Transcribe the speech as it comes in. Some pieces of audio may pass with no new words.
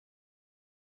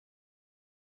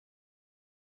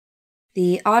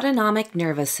The autonomic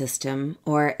nervous system,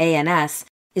 or ANS,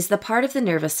 is the part of the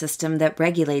nervous system that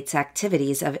regulates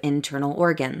activities of internal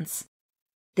organs.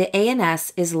 The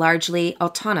ANS is largely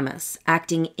autonomous,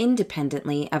 acting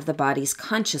independently of the body's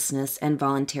consciousness and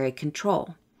voluntary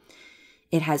control.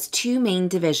 It has two main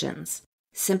divisions,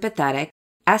 sympathetic,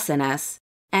 SNS,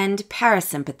 and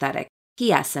parasympathetic,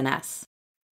 PSNS.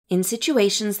 In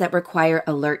situations that require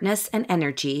alertness and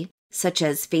energy, such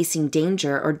as facing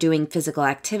danger or doing physical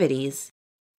activities,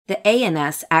 the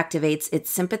ANS activates its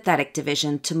sympathetic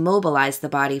division to mobilize the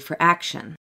body for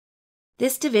action.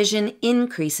 This division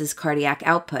increases cardiac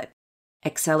output,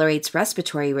 accelerates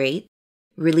respiratory rate,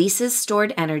 releases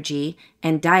stored energy,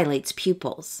 and dilates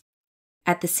pupils.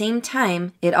 At the same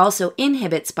time, it also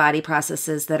inhibits body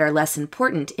processes that are less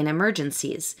important in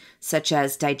emergencies, such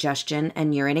as digestion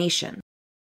and urination.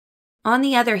 On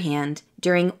the other hand,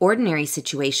 during ordinary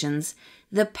situations,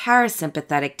 the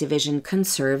parasympathetic division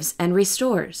conserves and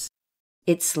restores.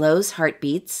 It slows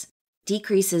heartbeats,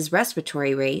 decreases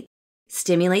respiratory rate,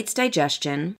 stimulates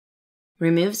digestion,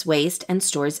 removes waste, and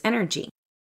stores energy.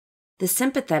 The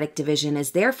sympathetic division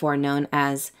is therefore known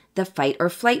as the fight or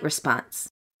flight response,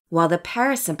 while the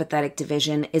parasympathetic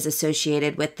division is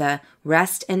associated with the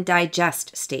rest and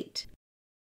digest state.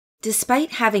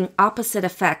 Despite having opposite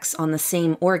effects on the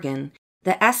same organ,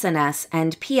 the SNS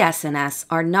and PSNS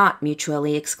are not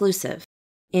mutually exclusive.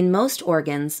 In most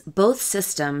organs, both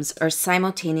systems are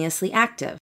simultaneously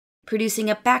active, producing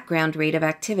a background rate of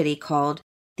activity called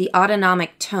the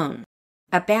autonomic tone,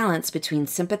 a balance between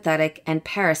sympathetic and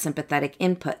parasympathetic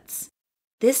inputs.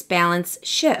 This balance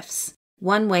shifts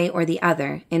one way or the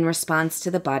other in response to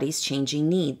the body's changing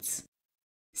needs.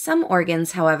 Some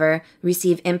organs, however,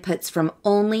 receive inputs from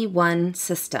only one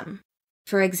system.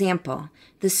 For example,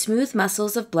 the smooth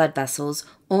muscles of blood vessels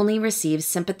only receive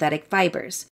sympathetic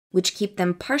fibers, which keep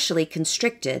them partially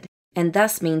constricted and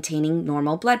thus maintaining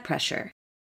normal blood pressure.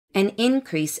 An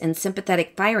increase in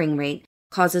sympathetic firing rate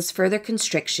causes further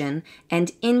constriction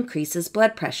and increases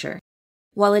blood pressure,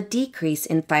 while a decrease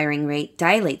in firing rate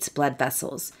dilates blood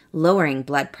vessels, lowering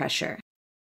blood pressure.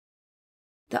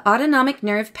 The autonomic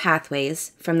nerve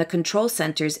pathways, from the control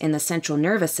centers in the central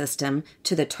nervous system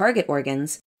to the target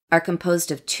organs, are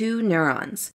composed of two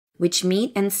neurons, which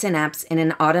meet and synapse in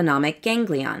an autonomic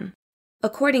ganglion.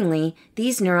 Accordingly,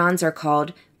 these neurons are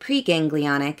called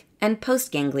preganglionic and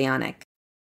postganglionic.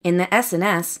 In the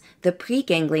SNS, the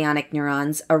preganglionic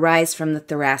neurons arise from the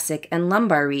thoracic and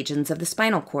lumbar regions of the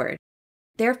spinal cord.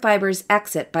 Their fibers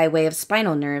exit by way of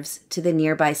spinal nerves to the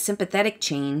nearby sympathetic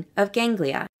chain of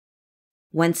ganglia.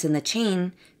 Once in the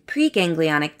chain,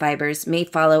 preganglionic fibers may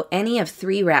follow any of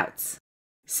three routes.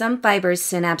 Some fibers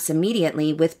synapse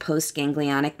immediately with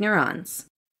postganglionic neurons.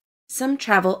 Some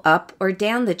travel up or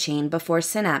down the chain before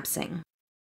synapsing.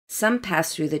 Some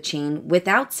pass through the chain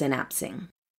without synapsing.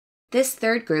 This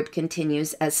third group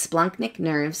continues as splanchnic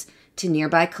nerves to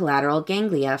nearby collateral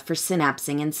ganglia for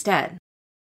synapsing instead.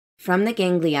 From the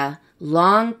ganglia,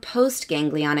 long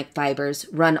postganglionic fibers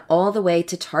run all the way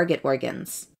to target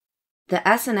organs. The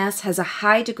SNS has a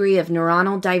high degree of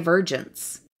neuronal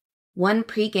divergence. One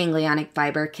preganglionic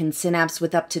fiber can synapse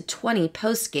with up to 20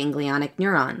 postganglionic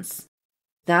neurons.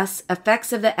 Thus,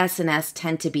 effects of the SNS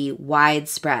tend to be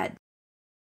widespread.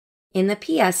 In the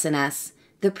PSNS,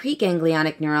 the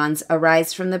preganglionic neurons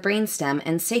arise from the brainstem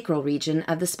and sacral region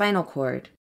of the spinal cord.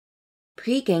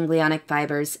 Preganglionic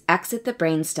fibers exit the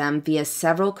brainstem via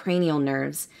several cranial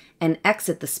nerves and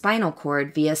exit the spinal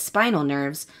cord via spinal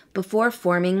nerves before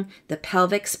forming the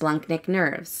pelvic splanchnic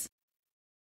nerves.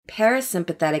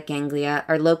 Parasympathetic ganglia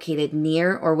are located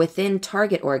near or within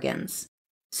target organs,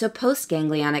 so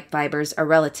postganglionic fibers are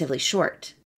relatively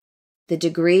short. The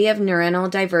degree of neuronal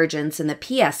divergence in the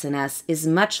PSNS is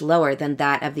much lower than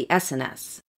that of the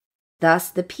SNS. Thus,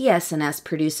 the PSNS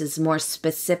produces more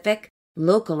specific,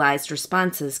 localized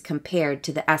responses compared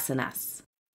to the SNS.